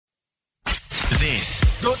This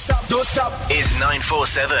don't stop is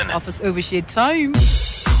 947. Office overshare time.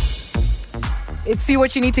 Let's see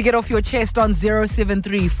what you need to get off your chest on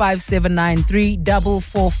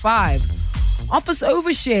 073-579-3445. Office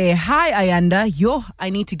overshare. Hi, Ayanda. I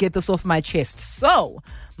need to get this off my chest. So,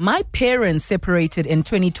 my parents separated in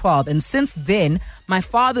 2012, and since then, my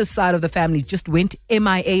father's side of the family just went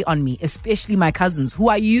MIA on me, especially my cousins, who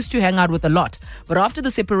I used to hang out with a lot. But after the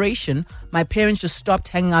separation, my parents just stopped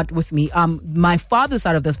hanging out with me. My father's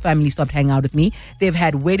side of the family stopped hanging out with me. They've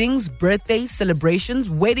had weddings, birthdays, celebrations,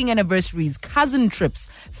 wedding anniversaries, cousin trips,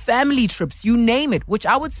 family trips, you name it, which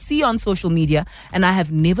I would see on social media, and I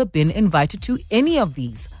have never been invited to any of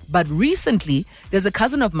these. But recently, there's a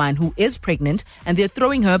cousin of mine who is pregnant, and they're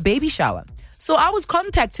throwing her a baby shower. So I was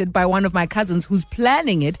contacted by one of my cousins who's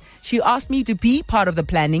planning it. She asked me to be part of the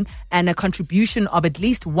planning, and a contribution of at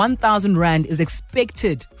least 1,000 Rand is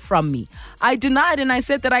expected from me. I denied, and I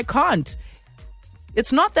said that I can't.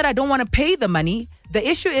 It's not that I don't want to pay the money. The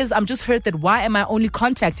issue is I'm just hurt that why am I only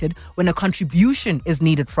contacted when a contribution is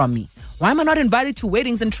needed from me? Why am I not invited to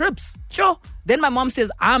weddings and trips? Sure. Then my mom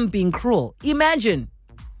says I'm being cruel. Imagine.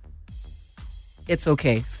 It's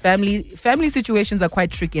okay. Family situations are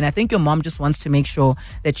quite tricky, and I think your mom just wants to make sure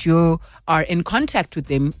that you are in contact with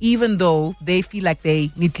them, even though they feel like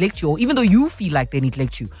they neglect you, or even though you feel like they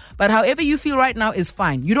neglect you. But however you feel right now is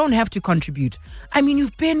fine. You don't have to contribute. I mean,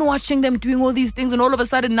 you've been watching them doing all these things, and all of a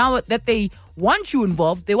sudden now that they want you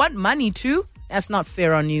involved, they want money too. That's not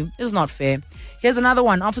fair on you. It's not fair. Here's another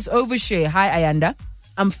one. Office overshare. Hi, Ayanda.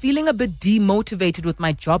 I'm feeling a bit demotivated with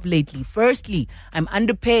my job lately. Firstly, I'm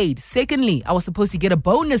underpaid. Secondly, I was supposed to get a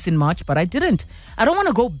bonus in March, but I didn't. I don't want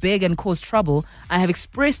to go beg and cause trouble. I have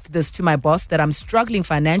expressed this to my boss that I'm struggling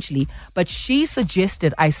financially, but she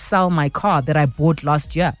suggested I sell my car that I bought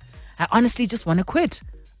last year. I honestly just want to quit.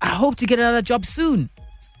 I hope to get another job soon.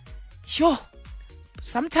 Yo,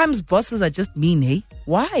 sometimes bosses are just mean, hey?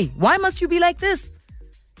 Why? Why must you be like this?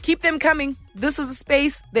 Keep them coming. This is a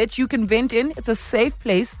space that you can vent in. It's a safe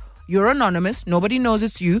place. You're anonymous. Nobody knows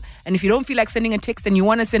it's you. And if you don't feel like sending a text and you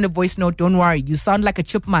want to send a voice note, don't worry. You sound like a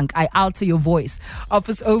chipmunk. I alter your voice.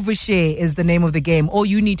 Office overshare is the name of the game. All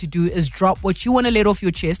you need to do is drop what you want to let off your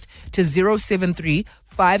chest to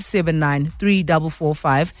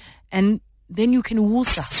 073-579-3445, and then you can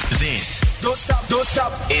woosa. This don't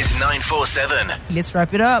stop is 947. Let's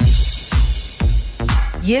wrap it up.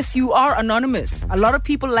 Yes, you are anonymous. A lot of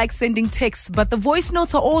people like sending texts, but the voice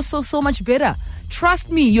notes are also so much better.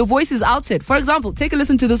 Trust me, your voice is altered. For example, take a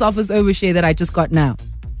listen to this office overshare that I just got now.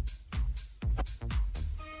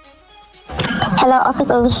 Hello,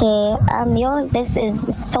 Office Overshare. This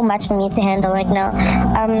is so much for me to handle right now.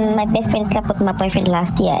 My best friend slept with my boyfriend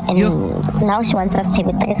last year, and now she wants us to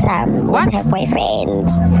have a threesome with her boyfriend.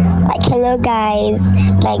 Like, hello, guys.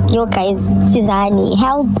 Like, yo, guys, Sizani,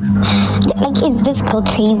 help. Like, is this girl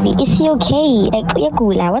crazy? Is she okay? Like,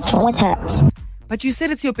 what's wrong with her? But you said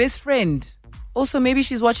it's your best friend. Also, maybe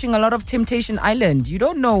she's watching a lot of Temptation Island. You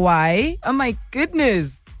don't know why. Oh, my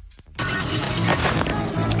goodness.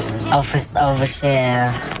 Office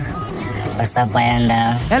overshare. What's up,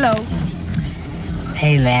 Ayanda? Hello.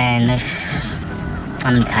 Hey, man.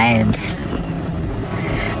 I'm tired.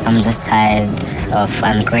 I'm just tired of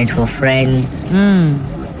ungrateful friends.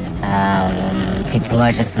 People who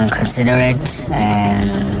are just inconsiderate,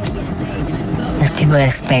 and people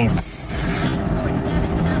expect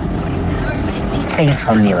things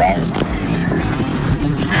from you, and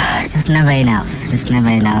it's just never enough.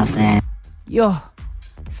 And Yo.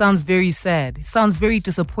 Sounds very sad. He sounds very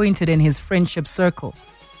disappointed in his friendship circle.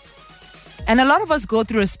 And a lot of us go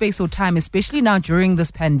through a space of time, especially now during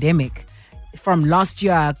this pandemic, from last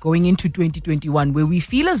year going into 2021, where we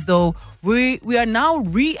feel as though we are now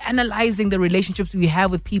reanalyzing the relationships we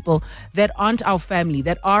have with people that aren't our family,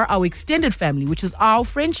 that are our extended family, which is our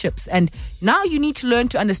friendships. And now you need to learn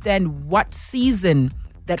to understand what season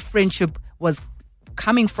that friendship was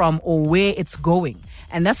coming from or where it's going.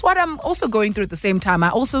 And that's what I'm also going through at the same time. I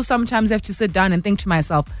also sometimes have to sit down and think to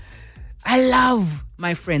myself, I love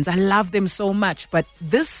my friends. I love them so much. But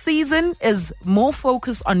this season is more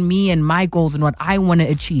focused on me and my goals and what I want to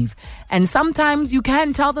achieve. And sometimes you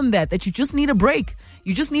can tell them that you just need a break.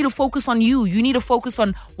 You just need to focus on you. You need to focus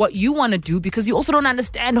on what you want to do, because you also don't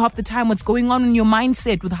understand half the time what's going on in your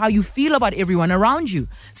mindset with how you feel about everyone around you.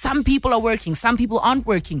 Some people are working. Some people aren't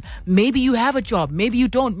working. Maybe you have a job. Maybe you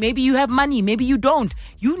don't. Maybe you have money. Maybe you don't.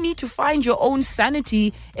 You need to find your own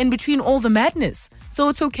sanity in between all the madness. So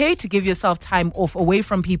it's okay to give yourself time off away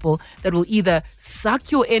from people that will either suck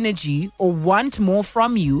your energy or want more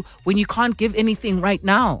from you when you can't give anything right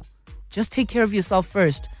now. Just take care of yourself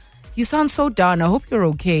first. You sound so down. I hope you're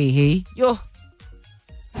okay, hey? Yo,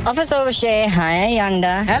 Office Overshare, hi,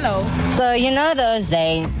 Yanda. Hello. So, you know those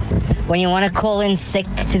days when you want to call in sick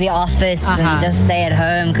to the office and just stay at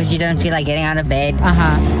home because you don't feel like getting out of bed?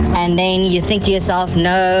 And then you think to yourself,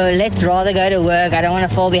 no, let's rather go to work. I don't want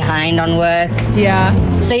to fall behind on work. Yeah.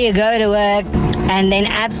 So you go to work and then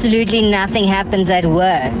absolutely nothing happens at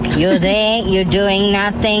work. You're there, you're doing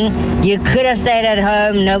nothing. You could have stayed at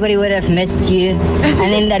home, nobody would have missed you.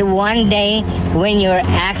 And then that one day when you're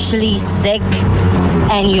actually sick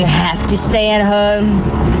and you have to stay at home,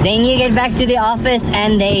 then you get back to the office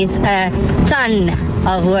and there's a ton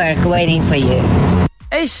of work waiting for you.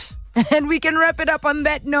 Ish. And we can wrap it up on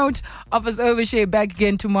that note. Office Overshare back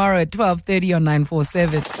again tomorrow at 12:30 on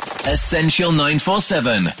 947. Essential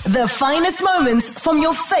 947. The finest moments from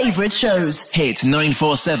your favorite shows. Hit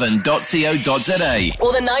 947.co.za.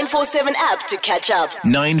 Or the 947 app to catch up.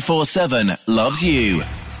 947 loves you.